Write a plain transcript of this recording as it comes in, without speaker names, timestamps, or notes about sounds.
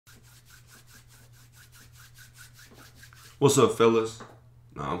What's up, fellas?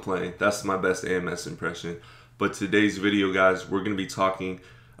 No, I'm playing. That's my best AMS impression. But today's video, guys, we're going to be talking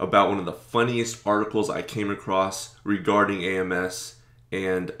about one of the funniest articles I came across regarding AMS.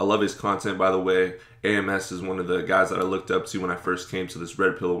 And I love his content, by the way. AMS is one of the guys that I looked up to when I first came to this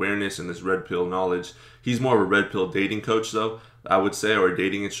red pill awareness and this red pill knowledge. He's more of a red pill dating coach, though, I would say, or a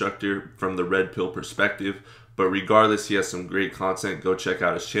dating instructor from the red pill perspective. But regardless, he has some great content. Go check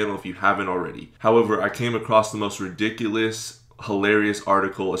out his channel if you haven't already. However, I came across the most ridiculous, hilarious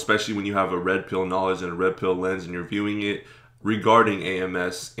article, especially when you have a red pill knowledge and a red pill lens and you're viewing it, regarding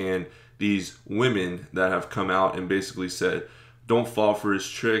AMS and these women that have come out and basically said, don't fall for his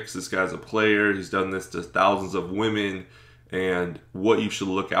tricks. This guy's a player. He's done this to thousands of women, and what you should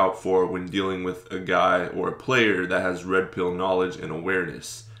look out for when dealing with a guy or a player that has red pill knowledge and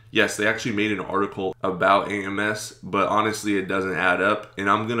awareness. Yes, they actually made an article about AMS, but honestly, it doesn't add up. And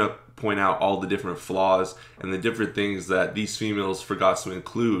I'm going to point out all the different flaws and the different things that these females forgot to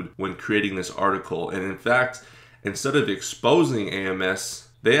include when creating this article. And in fact, instead of exposing AMS,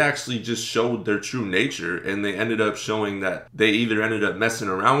 they actually just showed their true nature, and they ended up showing that they either ended up messing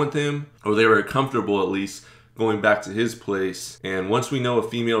around with him or they were comfortable at least going back to his place. And once we know a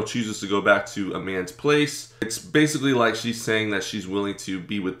female chooses to go back to a man's place, it's basically like she's saying that she's willing to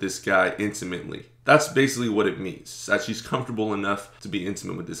be with this guy intimately. That's basically what it means, that she's comfortable enough to be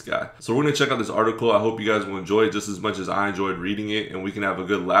intimate with this guy. So we're going to check out this article. I hope you guys will enjoy it just as much as I enjoyed reading it, and we can have a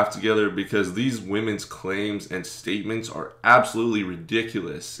good laugh together, because these women's claims and statements are absolutely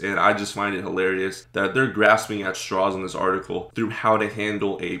ridiculous. And I just find it hilarious that they're grasping at straws in this article through how to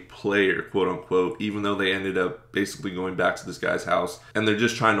handle a player, quote unquote, even though they ended up basically going back to this guy's house, and they're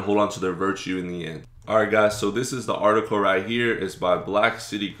just trying to hold on to their virtue in the end. Alright guys, so this is the article right here. It's by Black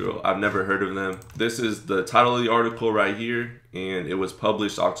City Girl. I've never heard of them. This is the title of the article right here, and it was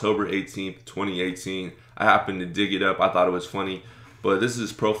published October 18th, 2018. I happened to dig it up. I thought it was funny. But this is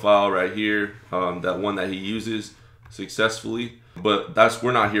his profile right here, that one that he uses successfully. But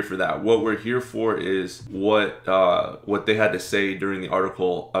we're not here for that. What we're here for is what they had to say during the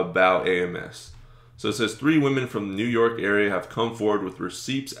article about AMS. So it says, 3 women from the New York area have come forward with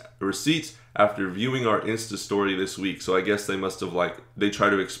receipts after viewing our Insta story this week. So I guess they must have, they try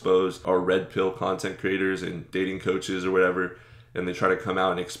to expose our red pill content creators and dating coaches or whatever, and they try to come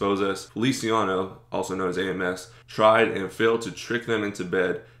out and expose us. Feliciano, also known as AMS, tried and failed to trick them into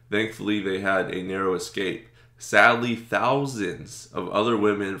bed. Thankfully, they had a narrow escape. Sadly, thousands of other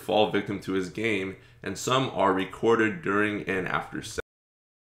women fall victim to his game, and some are recorded during and after sex.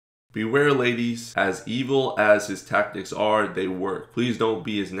 Beware, ladies, as evil as his tactics are, they work. Please don't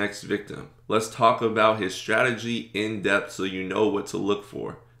be his next victim. Let's talk about his strategy in depth so you know what to look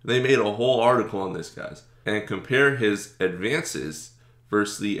for. They made a whole article on this, guys, and compare his advances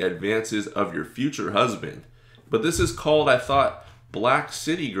versus the advances of your future husband. But this is called, I thought, Black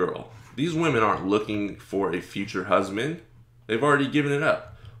City Girl. These women aren't looking for a future husband. They've already given it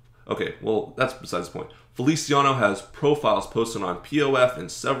up. Okay, well, that's besides the point. Feliciano has profiles posted on POF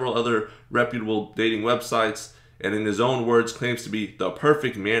and several other reputable dating websites, and in his own words claims to be the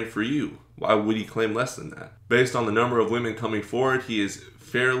perfect man for you. Why would he claim less than that? Based on the number of women coming forward, he is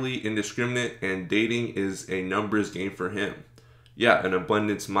fairly indiscriminate, and dating is a numbers game for him. Yeah, an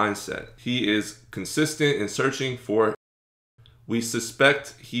abundance mindset. He is consistent in searching for. We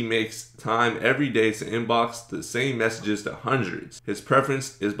suspect he makes time every day to inbox the same messages to hundreds. His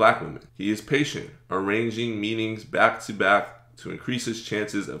preference is black women. He is patient, arranging meetings back to back to increase his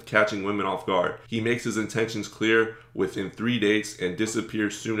chances of catching women off guard. He makes his intentions clear within 3 dates and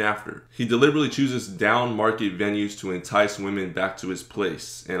disappears soon after. He deliberately chooses down market venues to entice women back to his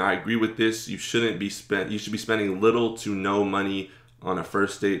place. And I agree with this. You should be spending little to no money on a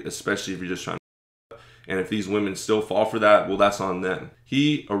first date, especially if you're just trying. And if these women still fall for that, well, that's on them.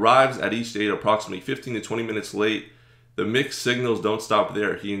 He arrives at each date approximately 15 to 20 minutes late. The mixed signals don't stop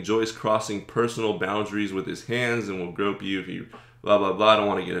there. He enjoys crossing personal boundaries with his hands and will grope you if you blah, blah, blah. I don't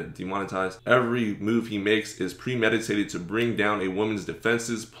want to get demonetized. Every move he makes is premeditated to bring down a woman's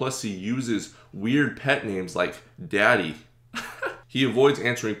defenses. Plus, he uses weird pet names like Daddy. He avoids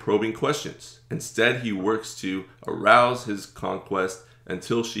answering probing questions. Instead, he works to arouse his conquest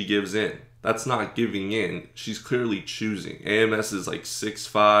until she gives in. That's not giving in. She's clearly choosing. AMS is like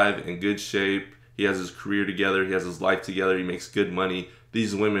 6'5", in good shape. He has his career together. He has his life together. He makes good money.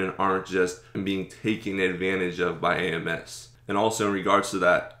 These women aren't just being taken advantage of by AMS. And also in regards to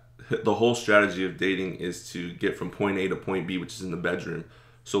that, the whole strategy of dating is to get from point A to point B, which is in the bedroom.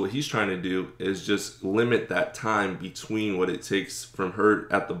 So what he's trying to do is just limit that time between what it takes from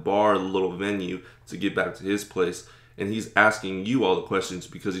her at the bar, the little venue, to get back to his place, and he's asking you all the questions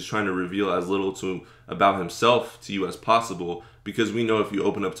because he's trying to reveal as little about himself to you as possible, because we know if you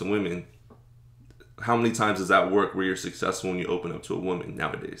open up to women, how many times does that work where you're successful when you open up to a woman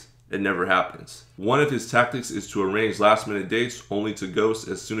nowadays? It never happens. One of his tactics is to arrange last-minute dates only to ghost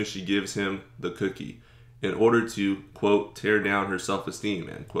as soon as she gives him the cookie, in order to, quote, tear down her self-esteem,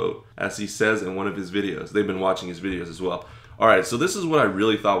 end quote, as he says in one of his videos. They've been watching his videos as well. All right, so this is what I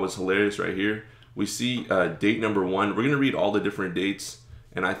really thought was hilarious right here. We see date number 1. We're going to read all the different dates,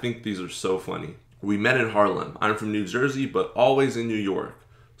 and I think these are so funny. We met in Harlem. I'm from New Jersey, but always in New York.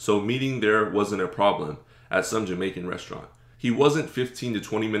 So meeting there wasn't a problem at some Jamaican restaurant. He wasn't 15 to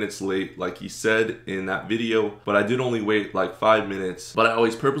 20 minutes late like he said in that video, but I did only wait like 5 minutes. But I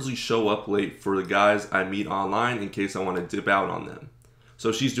always purposely show up late for the guys I meet online in case I want to dip out on them.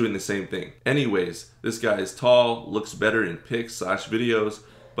 So she's doing the same thing. Anyways, this guy is tall, looks better in pics/videos,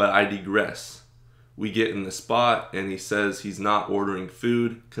 but I digress. We get in the spot and he says he's not ordering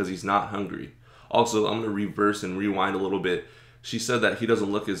food because he's not hungry. Also, I'm going to reverse and rewind a little bit. She said that he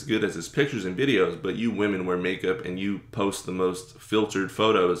doesn't look as good as his pictures and videos, but you women wear makeup and you post the most filtered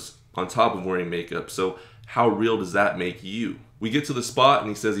photos on top of wearing makeup. So how real does that make you? We get to the spot and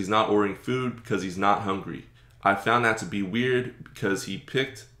he says he's not ordering food because he's not hungry. I found that to be weird because he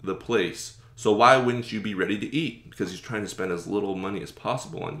picked the place. So why wouldn't you be ready to eat? Because he's trying to spend as little money as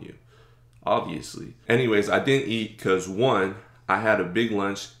possible on you, obviously. Anyways, I didn't eat because 1, I had a big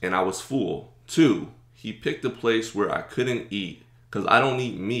lunch and I was full. 2, he picked a place where I couldn't eat because I don't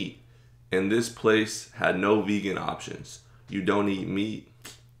eat meat, and this place had no vegan options. You don't eat meat?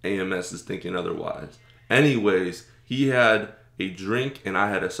 AMS is thinking otherwise. Anyways, he had a drink and I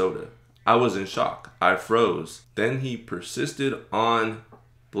had a soda. I was in shock. I froze. Then he persisted on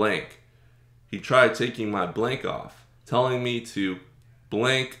blank. He tried taking my blank off, telling me to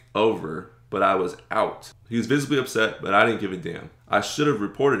blank over, but I was out. He was visibly upset, but I didn't give a damn. I should have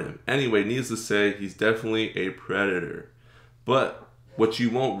reported him. Anyway, needless to say, he's definitely a predator. But what you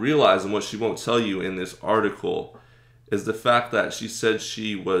won't realize and what she won't tell you in this article is the fact that she said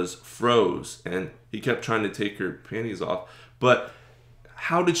she was froze and he kept trying to take her panties off. But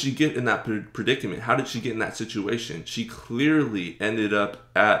how did she get in that predicament? How did she get in that situation? She clearly ended up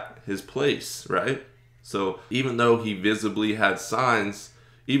at his place, right? So even though he visibly had signs,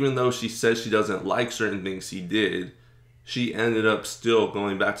 even though she says she doesn't like certain things he did, she ended up still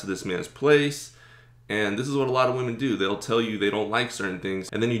going back to this man's place. And this is what a lot of women do. They'll tell you they don't like certain things,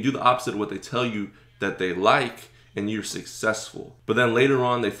 and then you do the opposite of what they tell you that they like, and you're successful. But then later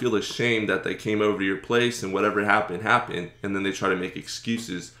on, they feel ashamed that they came over to your place and whatever happened, happened. And then they try to make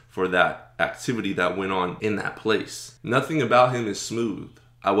excuses for that activity that went on in that place. Nothing about him is smooth.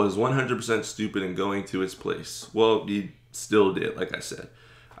 I was 100% stupid in going to his place. Well, he still did, like I said.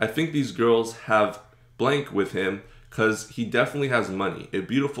 I think these girls have blank with him because he definitely has money, a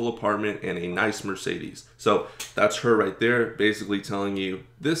beautiful apartment, and a nice Mercedes. So that's her right there, basically telling you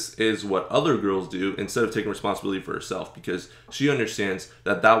this is what other girls do instead of taking responsibility for herself, because she understands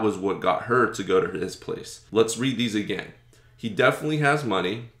that that was what got her to go to his place. Let's read these again. He definitely has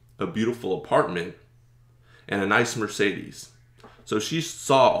money, a beautiful apartment, and a nice Mercedes. So she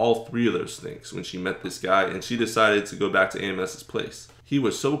saw all 3 of those things when she met this guy, and she decided to go back to AMS's place. He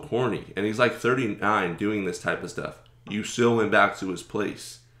was so corny, and he's like 39 doing this type of stuff. You still went back to his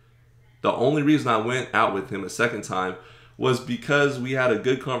place. The only reason I went out with him a second time was because we had a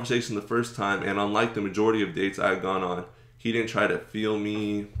good conversation the first time, and unlike the majority of dates I had gone on, he didn't try to feel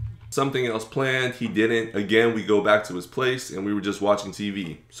me. Something else planned, he didn't. Again, we go back to his place, and we were just watching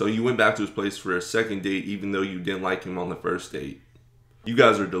TV. So you went back to his place for a second date even though you didn't like him on the first date. You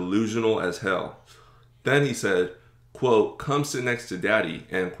guys are delusional as hell. Then he said, quote, come sit next to daddy,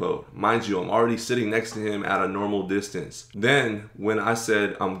 end quote. Mind you, I'm already sitting next to him at a normal distance. Then when I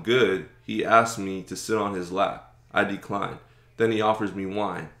said I'm good, he asked me to sit on his lap. I declined. Then he offers me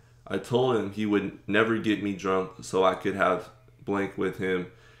wine. I told him he would never get me drunk so I could have blank with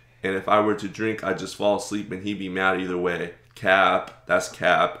him. And if I were to drink, I'd just fall asleep and he'd be mad either way. Cap, that's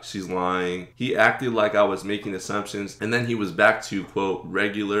cap, she's lying. He acted like I was making assumptions, and then he was back to, quote,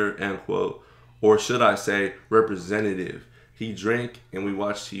 regular, end quote. Or should I say, representative. He drank and we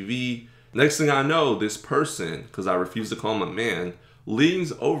watched TV. Next thing I know, this person, because I refuse to call him a man,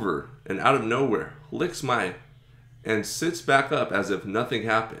 leans over and out of nowhere, licks my, and sits back up as if nothing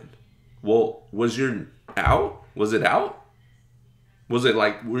happened. Well, was your out? Was it out? Was it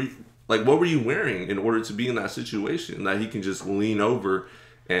like, what were you wearing in order to be in that situation that he can just lean over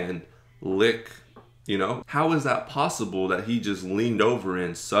and lick, you know? How is that possible that he just leaned over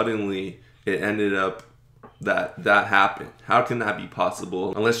and suddenly it ended up that happened? How can that be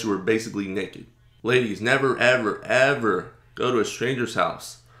possible unless you were basically naked? Ladies, never, ever, ever go to a stranger's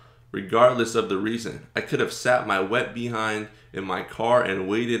house, regardless of the reason. I could have sat my wet behind in my car and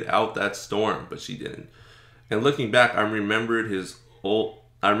waited out that storm, but she didn't. And looking back, I remembered his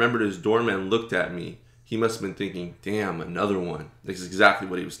doorman looked at me. He must have been thinking, damn, another one. This is exactly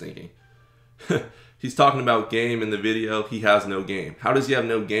what he was thinking. He's talking about game in the video. He has no game. How does he have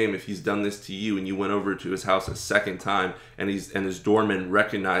no game if he's done this to you and you went over to his house a second time and his doorman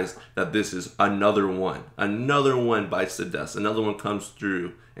recognized that this is another one? Another one bites the dust. Another one comes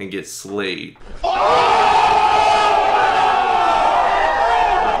through and gets slayed. I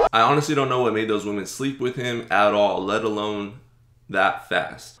honestly don't know what made those women sleep with him at all, let alone that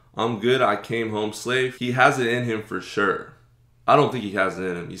fast. I'm good. I came home slave. He has it in him for sure. I don't think he has it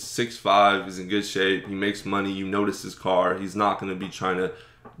in him. He's 6'5", he's in good shape, he makes money, you notice his car, he's not going to be trying to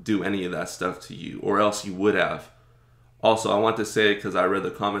do any of that stuff to you, or else he would have. Also, I want to say, because I read the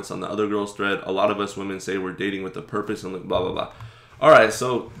comments on the other girl's thread, a lot of us women say we're dating with a purpose and blah, blah, blah. Alright,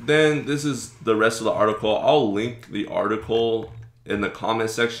 so then this is the rest of the article. I'll link the article in the comment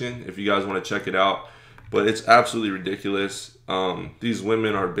section if you guys want to check it out. But it's absolutely ridiculous. These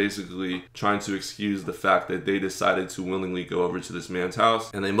women are basically trying to excuse the fact that they decided to willingly go over to this man's house.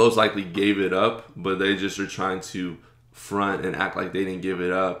 And they most likely gave it up, but they just are trying to front and act like they didn't give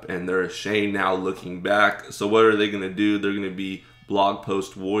it up. And they're ashamed now looking back. So what are they going to do? They're going to be blog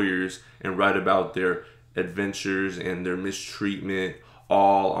post warriors and write about their adventures and their mistreatment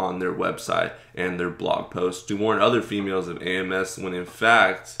all on their website and their blog posts to warn other females of AMS, when in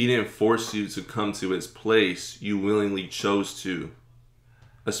fact he didn't force you to come to his place. You willingly chose to.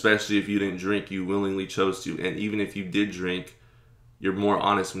 Especially if you didn't drink, you willingly chose to. And even if you did drink, you're more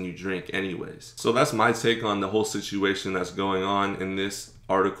honest when you drink anyways. So that's my take on the whole situation that's going on in this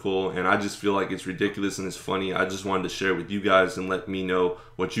article, and I just feel like it's ridiculous and it's funny. I just wanted to share it with you guys and let me know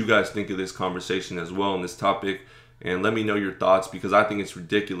what you guys think of this conversation as well on this topic. And let me know your thoughts, because I think it's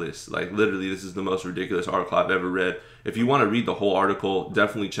ridiculous. Like, literally, this is the most ridiculous article I've ever read. If you want to read the whole article,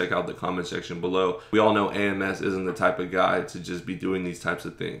 definitely check out the comment section below. We all know AMS isn't the type of guy to just be doing these types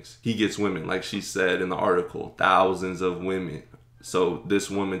of things. He gets women, like she said in the article, thousands of women. So this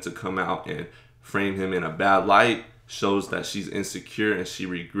woman to come out and frame him in a bad light shows that she's insecure and she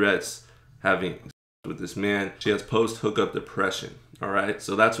regrets having with this man. She has post-hookup depression. All right,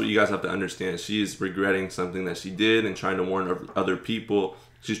 so that's what you guys have to understand. She is regretting something that she did and trying to warn other people.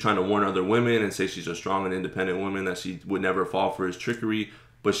 She's trying to warn other women and say she's a strong and independent woman, that she would never fall for his trickery,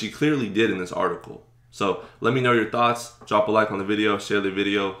 but she clearly did in this article. So let me know your thoughts. Drop a like on the video, share the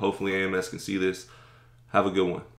video. Hopefully AMS can see this. Have a good one.